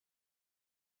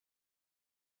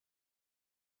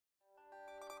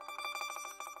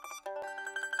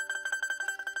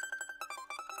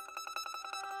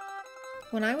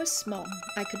When I was small,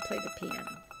 I could play the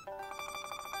piano.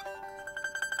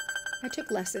 I took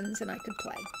lessons and I could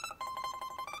play.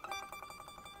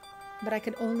 But I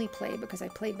could only play because I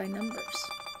played by numbers.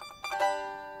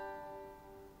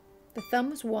 The thumb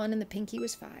was 1 and the pinky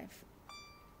was 5.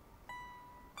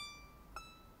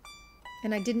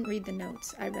 And I didn't read the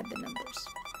notes, I read the numbers.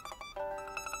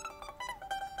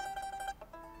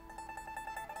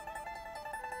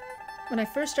 When I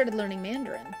first started learning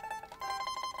Mandarin,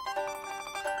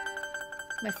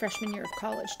 my freshman year of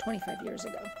college, 25 years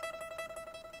ago,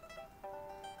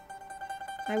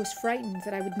 I was frightened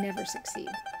that I would never succeed.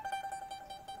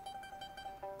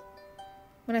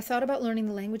 When I thought about learning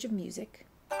the language of music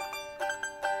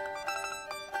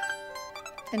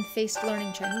and faced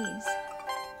learning Chinese,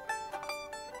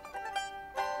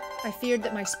 I feared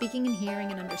that my speaking and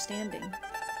hearing and understanding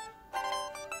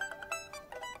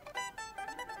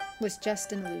was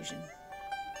just an illusion,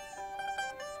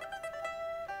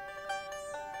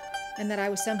 and that I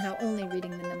was somehow only reading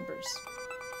the numbers.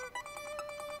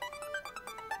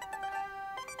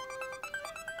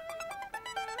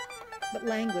 But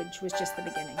language was just the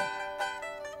beginning.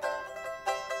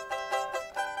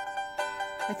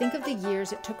 I think of the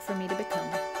years it took for me to become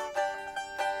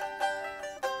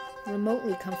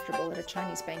remotely comfortable at a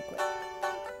Chinese banquet,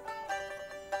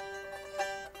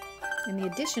 and the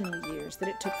additional years that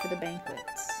it took for the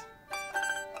banquets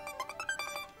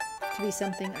to be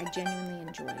something I genuinely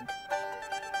enjoyed.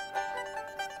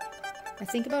 I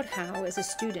think about how, as a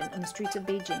student on the streets of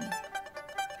Beijing,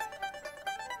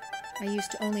 I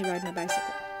used to only ride my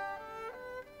bicycle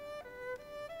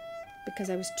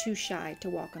because I was too shy to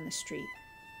walk on the street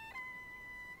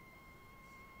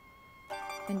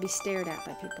and be stared at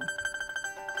by people.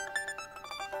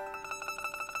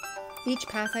 Each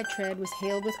path I tread was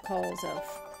hailed with calls of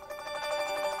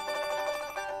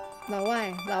 "Lao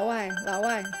Wai, Lao Wai, Lao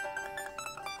Wai."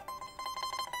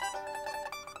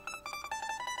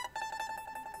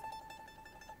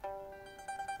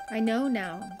 I know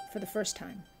now, for the first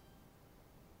time,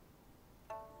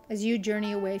 as you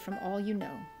journey away from all you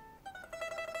know,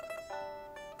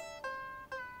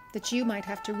 that you might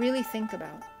have to really think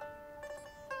about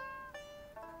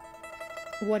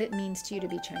what it means to you to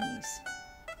be Chinese.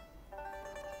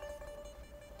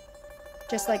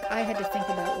 Just like I had to think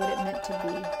about what it meant to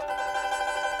be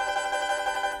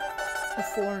a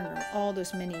foreigner all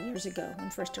those many years ago when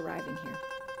first arriving here.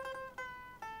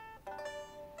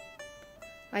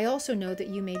 I also know that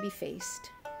you may be faced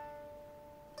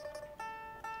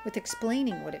with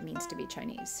explaining what it means to be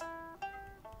Chinese,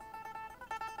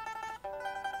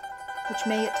 which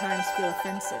may at times feel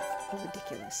offensive or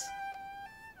ridiculous.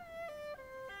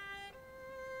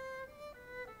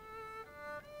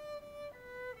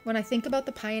 When I think about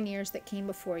the pioneers that came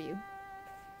before you,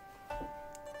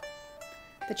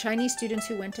 the Chinese students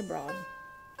who went abroad,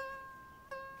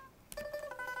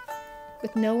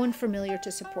 with no one familiar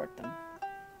to support them,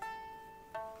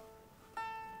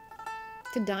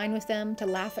 to dine with them, to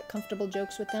laugh at comfortable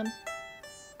jokes with them,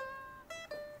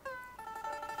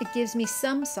 it gives me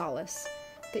some solace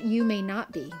that you may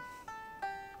not be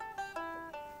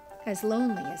as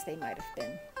lonely as they might have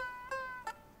been.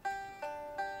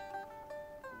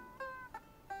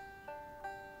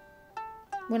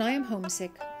 When I am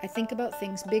homesick, I think about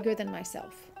things bigger than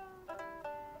myself.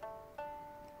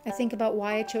 I think about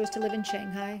why I chose to live in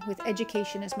Shanghai with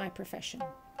education as my profession,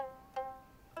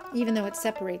 even though it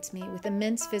separates me with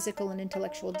immense physical and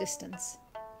intellectual distance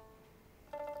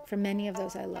from many of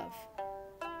those I love.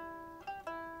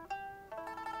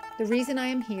 The reason I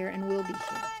am here and will be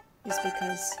here is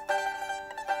because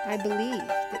I believe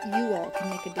that you all can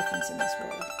make a difference in this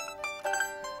world.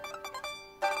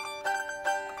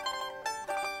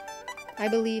 I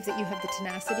believe that you have the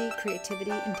tenacity,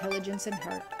 creativity, intelligence, and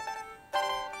heart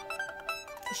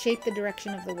to shape the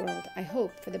direction of the world, I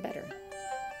hope, for the better.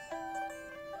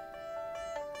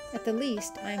 At the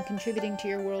least, I am contributing to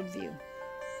your worldview,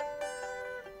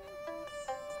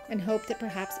 and hope that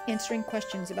perhaps answering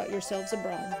questions about yourselves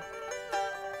abroad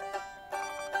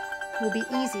will be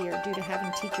easier due to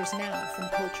having teachers now from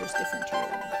cultures different to your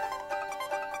own.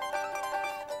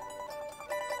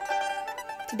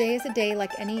 Today is a day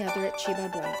like any other at Qibao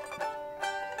Dwight.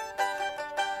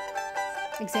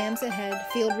 Exams ahead,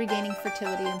 field regaining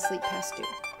fertility, and sleep past due.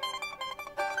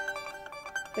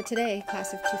 But today,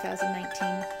 class of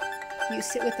 2019, you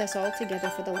sit with us all together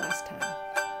for the last time.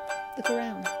 Look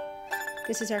around.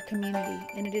 This is our community,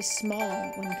 and it is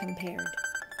small when compared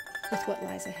with what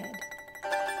lies ahead.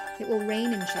 It will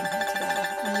rain in Shanghai today,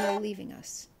 and you are leaving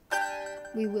us.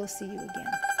 We will see you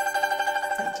again.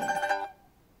 再见.